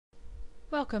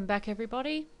Welcome back,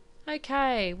 everybody.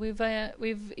 Okay, we've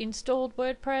installed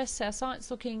WordPress. Our site's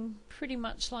looking pretty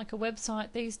much like a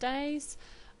website these days.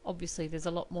 Obviously there's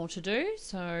a lot more to do,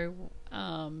 so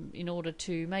in order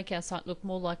to make our site look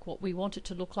more like what we want it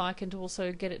to look like and to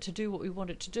also get it to do what we want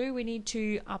it to do, we need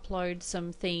to upload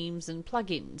some themes and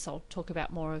plugins. I'll talk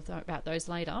about more about those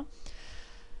later.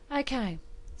 Okay,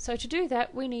 so to do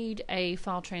that we need a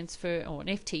file transfer, or an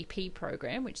FTP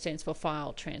program, which stands for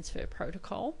File Transfer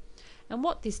Protocol. And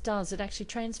what this does, it actually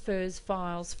transfers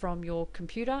files from your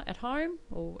computer at home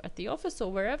or at the office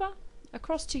or wherever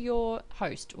across to your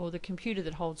host, or the computer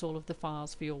that holds all of the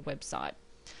files for your website.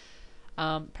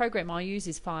 Program I use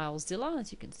is FileZilla,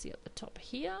 as you can see at the top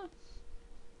here.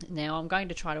 Now I'm going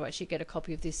to try to actually get a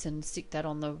copy of this and stick that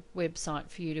on the website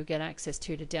for you to get access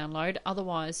to download.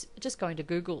 Otherwise, just going to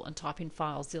Google and type in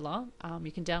FileZilla.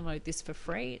 You can download this for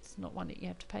free. It's not one that you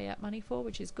have to pay out money for,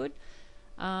 which is good.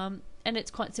 And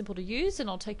it's quite simple to use, and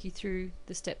I'll take you through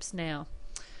the steps now.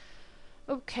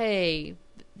 Okay,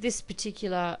 this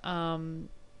particular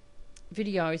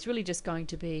video is really just going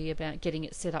to be about getting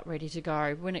it set up ready to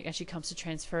go. When it actually comes to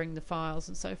transferring the files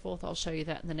and so forth, I'll show you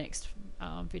that in the next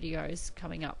videos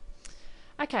coming up.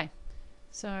 Okay,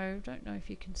 so don't know if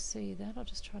you can see that. I'll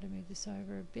just try to move this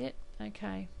over a bit.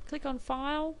 Okay, click on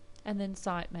File and then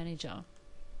Site Manager.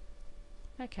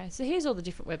 Okay, so here's all the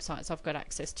different websites I've got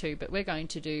access to, but we're going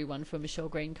to do one for Michelle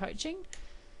Green Coaching.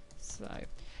 So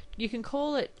you can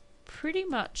call it pretty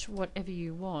much whatever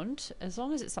you want, as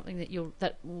long as it's something that you'll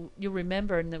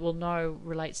remember and that will know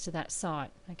relates to that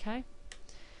site. Okay.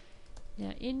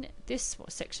 Now in this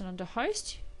section under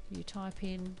Host, you type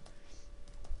in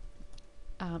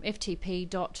FTP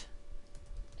dot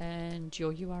and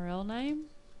your URL name.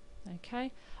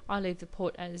 Okay, I leave the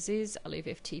port as is, I leave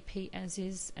FTP as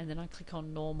is, and then I click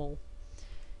on Normal.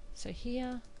 So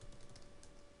here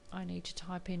I need to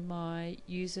type in my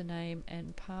username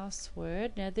and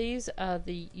password. Now these are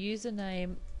the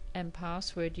username and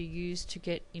password you use to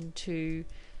get into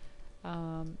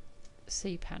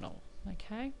cPanel.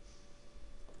 Okay,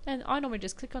 and I normally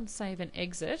just click on Save and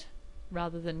Exit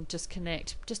rather than just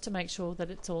connect, just to make sure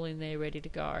that it's all in there ready to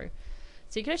go.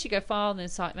 So you can actually go File and then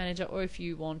Site Manager, or if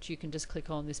you want you can just click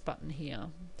on this button here.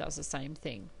 It does the same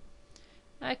thing.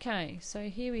 Okay, so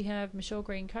here we have Michelle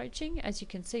Green Coaching. As you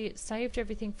can see, it's saved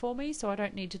everything for me, so I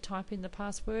don't need to type in the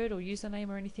password or username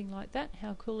or anything like that.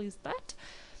 How cool is that?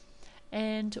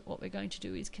 And what we're going to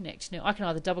do is connect. Now I can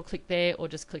either double click there or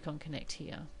just click on Connect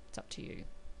here. It's up to you.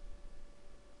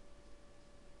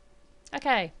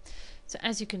 Okay, so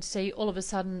as you can see, all of a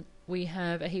sudden we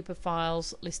have a heap of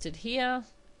files listed here.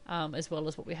 As well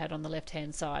as what we had on the left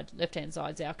hand side. Left hand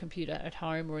side is our computer at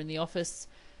home or in the office.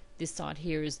 This side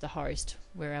here is the host,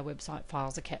 where our website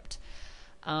files are kept.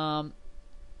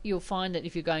 You'll find that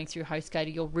if you're going through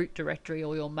HostGator, your root directory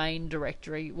or your main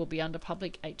directory will be under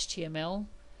public HTML.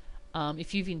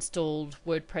 If you've installed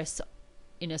WordPress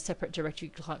in a separate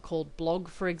directory called blog,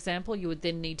 for example, you would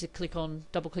then need to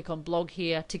double click on blog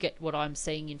here to get what I'm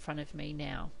seeing in front of me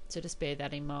now. So just bear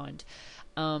that in mind.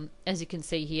 As you can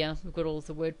see here, we've got all of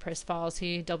the WordPress files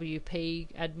here,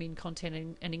 WP, admin,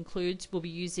 content, and includes. We'll be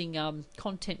using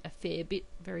content a fair bit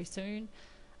very soon.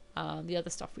 The other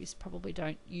stuff we probably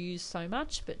don't use so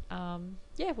much, but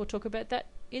yeah, we'll talk about that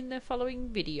in the following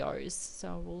videos.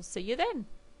 So we'll see you then.